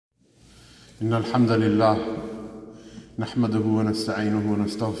إن الحمد لله نحمده ونستعينه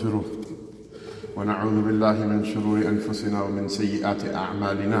ونستغفره ونعوذ بالله من شرور أنفسنا ومن سيئات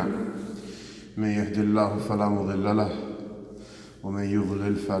أعمالنا من يهد الله فلا مضل له ومن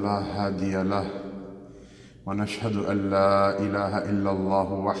يضلل فلا هادي له ونشهد أن لا إله إلا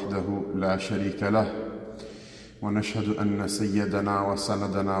الله وحده لا شريك له ونشهد أن سيدنا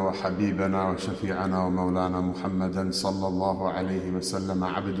وسندنا وحبيبنا وشفيعنا ومولانا محمدا صلى الله عليه وسلم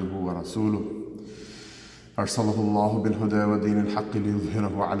عبده ورسوله أرسله الله بالهدى ودين الحق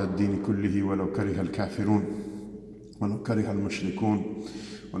ليظهره على الدين كله ولو كره الكافرون ولو كره المشركون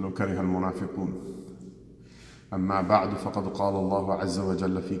ولو كره المنافقون. أما بعد، فقد قال الله عز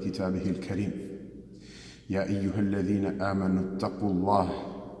وجل في كتابه الكريم: يا أيها الذين آمنوا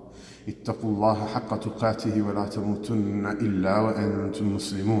اتقوا الله حق تقاته ولا تموتن إلا وأنتم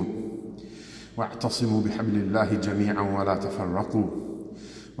مسلمون واعتصموا بحبل الله جميعا ولا تفرقوا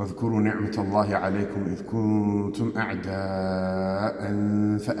واذكروا نعمة الله عليكم إذ كنتم أعداء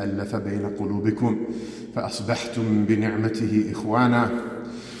فألف بين قلوبكم فأصبحتم بنعمته إخوانا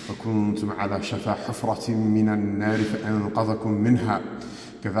وكنتم على شفا حفرة من النار فأنقذكم منها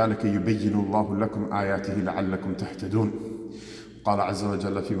كذلك يبين الله لكم آياته لعلكم تهتدون. قال عز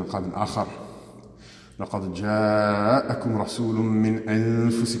وجل في مقام آخر: لقد جاءكم رسول من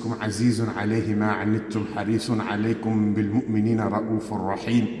أنفسكم عزيز عليه ما عنتم حريص عليكم بالمؤمنين رؤوف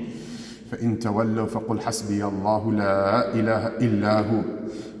رحيم فإن تولوا فقل حسبي الله لا إله إلا هو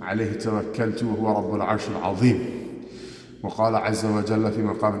عليه توكلت وهو رب العرش العظيم. وقال عز وجل في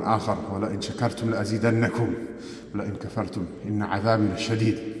مقام آخر: ولئن شكرتم لأزيدنكم ولئن كفرتم إن عذابي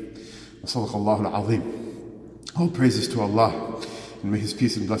لشديد. وصدق الله العظيم. All praises to Allah, and may His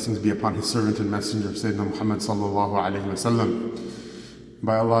peace and blessings be upon His servant and messenger, Sayyidina Muhammad sallallahu alayhi wa sallam.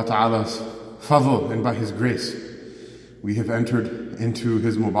 By Allah Ta'ala's fadl and by His grace, we have entered into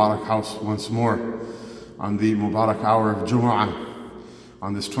His Mubarak house once more on the Mubarak hour of Jumu'ah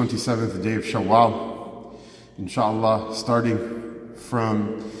on this 27th day of Shawwal. Inshallah, starting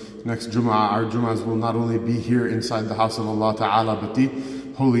from next Jumu'ah, our Jumu'ahs will not only be here inside the house of Allah Ta'ala, but the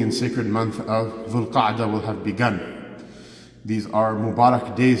holy and sacred month of Dhul Qa'dah will have begun. These are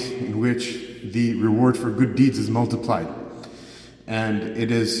Mubarak days in which the reward for good deeds is multiplied. And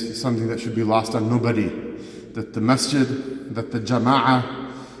it is something that should be lost on nobody, that the masjid, that the jama'ah,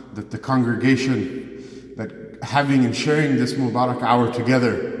 that the congregation, that having and sharing this Mubarak hour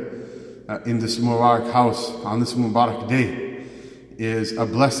together in this Mubarak house on this Mubarak day is a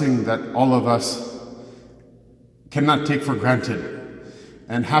blessing that all of us cannot take for granted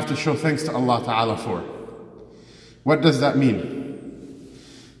and have to show thanks to Allah Ta'ala for. What does that mean?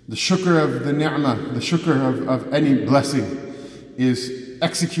 The shukr of the ni'mah, the shukr of any blessing is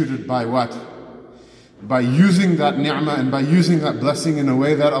executed by what? By using that ni'mah and by using that blessing in a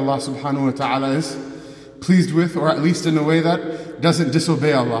way that Allah Subhanahu wa Ta'ala is pleased with, or at least in a way that doesn't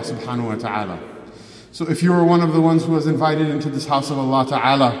disobey Allah Subhanahu wa Ta'ala. So if you were one of the ones who was invited into this house of Allah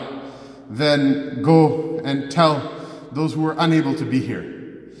Ta'ala, then go and tell those who were unable to be here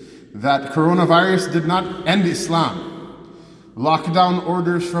that coronavirus did not end Islam. Lockdown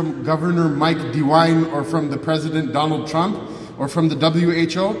orders from Governor Mike DeWine or from the President Donald Trump or from the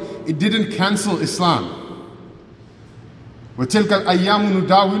WHO, it didn't cancel Islam. وَتِلْكَ الْأَيَّامُ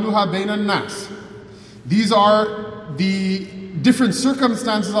نُدَاوِلُهَا بَيْنَ النَّاسِ. These are the different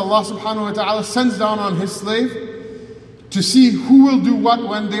circumstances Allah subhanahu wa ta'ala sends down on His slave to see who will do what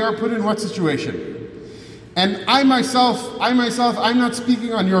when they are put in what situation. And I myself, I'm not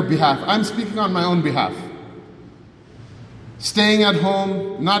speaking on your behalf. I'm speaking on my own behalf. Staying at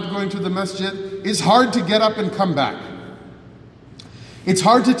home, not going to the masjid, it's hard to get up and come back. It's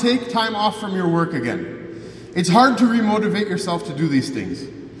hard to take time off from your work again. It's hard to remotivate yourself to do these things.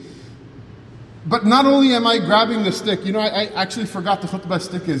 But not only am I grabbing the stick, I actually forgot the khutbah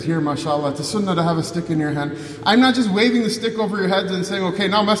stick is here, mashallah. It's a sunnah to have a stick in your hand. I'm not just waving the stick over your heads and saying, okay,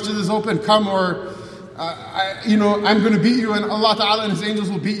 now masjid is open, come, or I'm going to beat you and Allah Ta'ala and His angels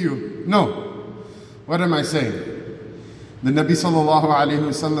will beat you. No. What am I saying? The Nabi Sallallahu Alaihi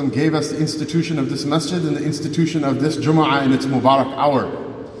Wasallam gave us the institution of this masjid and the institution of this Jumu'ah in its Mubarak hour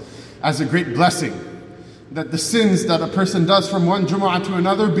as a great blessing. That the sins that a person does from one Jumu'ah to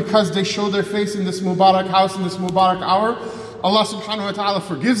another, because they show their face in this Mubarak house, in this Mubarak hour, Allah Subhanahu Wa Ta'ala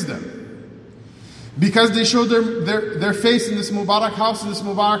forgives them. Because they show their face in this Mubarak house, in this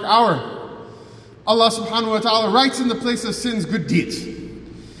Mubarak hour, Allah Subhanahu Wa Ta'ala writes in the place of sins good deeds.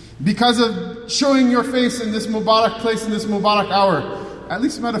 Because of showing your face in this Mubarak place, in this Mubarak hour, at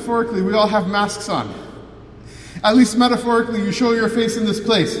least metaphorically, we all have masks on. At least metaphorically, you show your face in this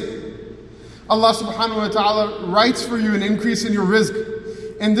place. Allah subhanahu wa ta'ala writes for you an increase in your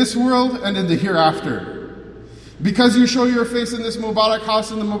rizq, in this world and in the hereafter. Because you show your face in this Mubarak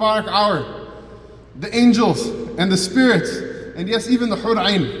house in the Mubarak hour, the angels and the spirits, and yes, even the Hur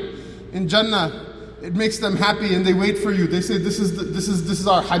Ain in Jannah, it makes them happy and they wait for you. They say, this is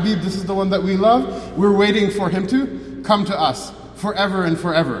our Habib, this is the one that we love. We're waiting for him to come to us forever and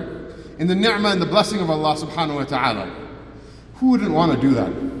forever. In the ni'mah and the blessing of Allah subhanahu wa ta'ala. Who wouldn't want to do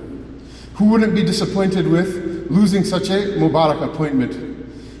that? Who wouldn't be disappointed with losing such a Mubarak appointment?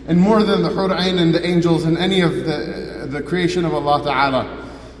 And more than the Hur Ain and the angels and any of the creation of Allah ta'ala,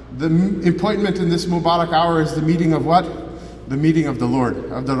 the appointment in this Mubarak hour is the meeting of what? The meeting of the Lord,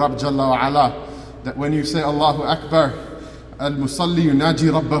 of the Rabb Jalla wa Ala. That when you say Allahu Akbar, Al-Musalli yunaji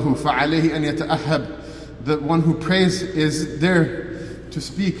Rabbahu fa'alayhi an yata'ahhab. The one who prays is there to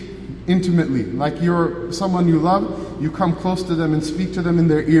speak intimately. Like you're someone you love, you come close to them and speak to them in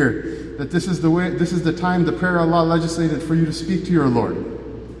their ear. That this is the way, this is the time, the prayer Allah legislated for you to speak to your Lord.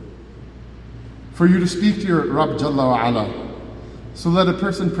 For you to speak to your Rabb Jalla wa Ala. So let a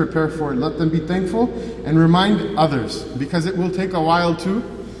person prepare for it. Let them be thankful and remind others. Because it will take a while to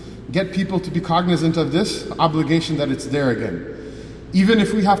get people to be cognizant of this obligation that it's there again. Even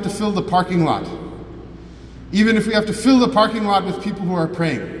if we have to fill the parking lot. Even if we have to fill the parking lot with people who are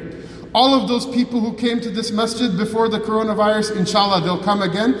praying. All of those people who came to this masjid before the coronavirus, inshallah, they'll come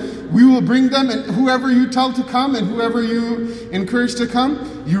again. We will bring them, and whoever you tell to come and whoever you encourage to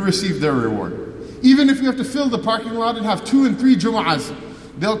come, you receive their reward. Even if you have to fill the parking lot and have 2 and 3 Jumu'ahs,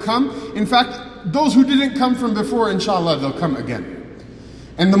 they'll come. In fact, those who didn't come from before, inshallah, they'll come again.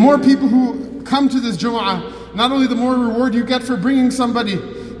 And the more people who come to this Jumu'ah, not only the more reward you get for bringing somebody,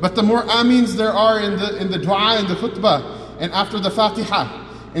 but the more amins there are in the dua, in the khutbah, and after the Fatiha,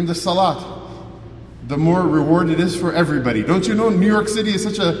 in the salat, the more reward it is for everybody. Don't you know New York City is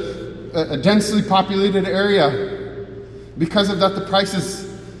such a densely populated area? Because of that, the prices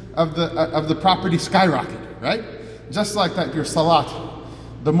of the property skyrocket, right? Just like that, your salat,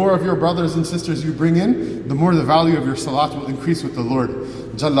 the more of your brothers and sisters you bring in, the more the value of your salat will increase with the Lord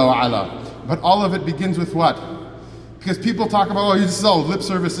Jalla wa Ala. But all of it begins with what? Because people talk about, oh, this is all lip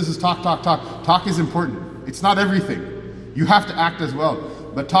service, this is talk. Talk is important. It's not everything. You have to act as well.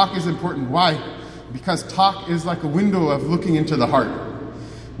 But talk is important. Why? Because talk is like a window of looking into the heart.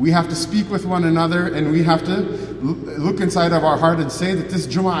 We have to speak with one another and we have to look inside of our heart and say that this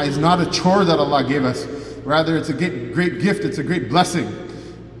Jumu'ah is not a chore that Allah gave us. Rather, it's a great gift, it's a great blessing.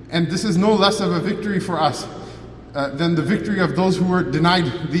 And this is no less of a victory for us than the victory of those who were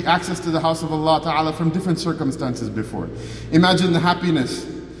denied the access to the house of Allah Ta'ala from different circumstances before. Imagine the happiness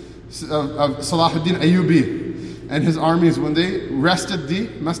of Salahuddin Ayyubi and his armies when they wrested the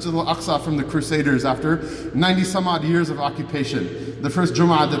Masjid al-Aqsa from the Crusaders after 90 some odd years of occupation. The first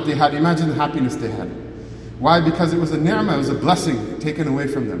Jumu'ah that they had, imagine the happiness they had. Why? Because it was a ni'mah, it was a blessing taken away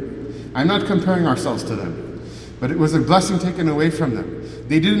from them. I'm not comparing ourselves to them, but it was a blessing taken away from them.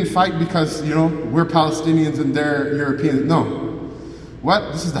 They didn't fight because, we're Palestinians and they're Europeans. No.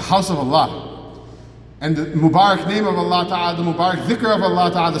 What? This is the house of Allah. And the Mubarak name of Allah Ta'ala, the Mubarak dhikr of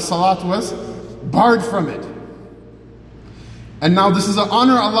Allah Ta'ala, the salat was barred from it. And now this is an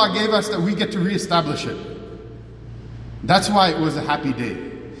honor Allah gave us that we get to reestablish it. That's why it was a happy day.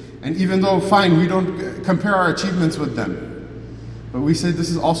 And even though, fine, we don't compare our achievements with them, but we say this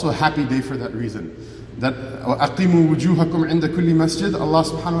is also a happy day for that reason. That أَقِيمُوا وُجُوهَكُمْ عِنْدَ كُلِّ مَسْجِدٍ. Allah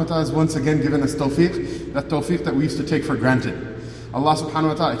subhanahu wa ta'ala has once again given us tawfiq, that tawfiq that we used to take for granted. Allah subhanahu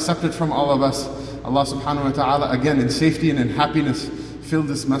wa ta'ala accepted from all of us. Allah subhanahu wa ta'ala again in safety and in happiness fill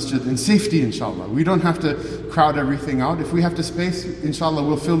this masjid in safety, inshallah. We don't have to crowd everything out. If we have to space, inshallah,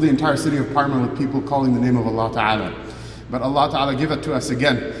 we'll fill the entire city of Parma with people calling the name of Allah Ta'ala. But Allah Ta'ala give it to us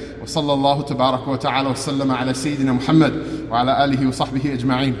again. وصلى الله تبارك وتعالى وسلم على سيدنا محمد وعلى آله وصحبه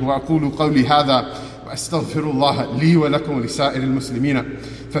أجمعين وأقول قولي هذا وأستغفر الله لي ولكم ولسائر المسلمين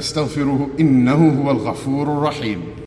فاستغفروه إنه هو الغفور الرحيم.